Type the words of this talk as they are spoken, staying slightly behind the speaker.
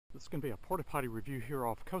This is going to be a porta potty review here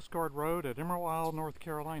off Coast Guard Road at Emerald Isle, North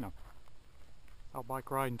Carolina. Out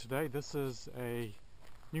bike riding today. This is a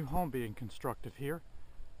new home being constructed here.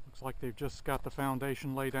 Looks like they've just got the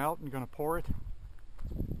foundation laid out and going to pour it.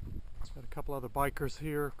 Got a couple other bikers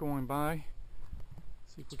here going by.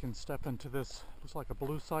 See if we can step into this. Looks like a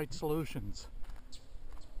Blue Site Solutions.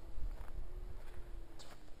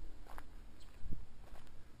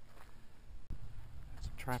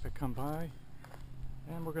 Some traffic come by.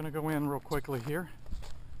 And we're going to go in real quickly here.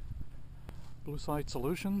 Blue Site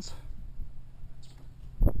Solutions.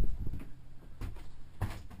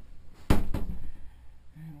 And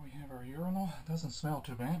we have our urinal. Doesn't smell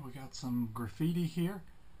too bad. We got some graffiti here.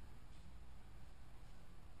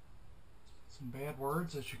 Some bad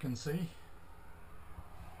words, as you can see.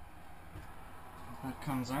 That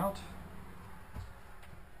comes out.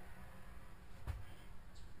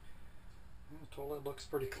 The toilet looks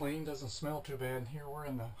pretty clean, doesn't smell too bad. And here we're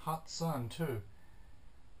in the hot sun too.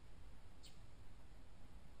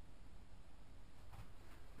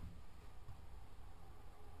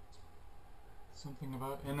 Something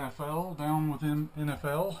about NFL, down within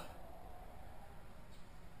NFL.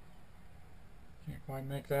 Can't quite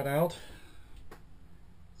make that out.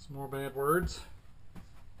 Some more bad words.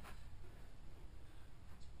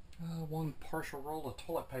 One partial roll of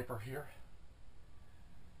toilet paper here.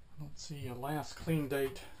 Don't see a last clean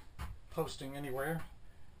date posting anywhere.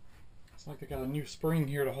 Looks like they got a new spring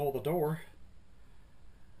here to hold the door.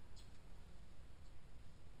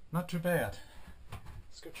 Not too bad.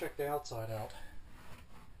 Let's go check the outside out.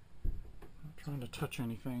 Not trying to touch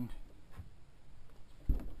anything.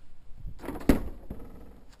 It's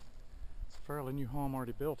a fairly new home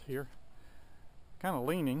already built here. Kind of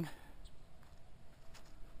leaning.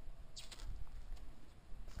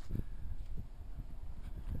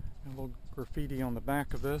 A little graffiti on the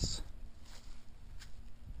back of this.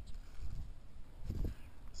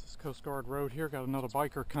 This is Coast Guard Road here. Got another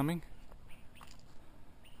biker coming.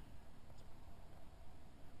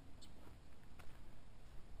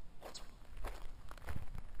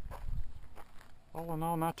 All in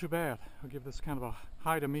all, not too bad. I'll give this kind of a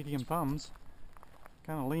high to medium thumbs.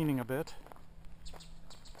 Kind of leaning a bit.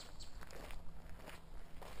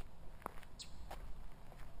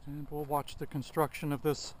 And we'll watch the construction of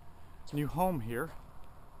this new home here.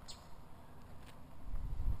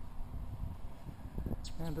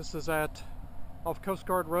 And this is off Coast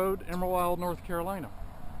Guard Road, Emerald Isle, North Carolina.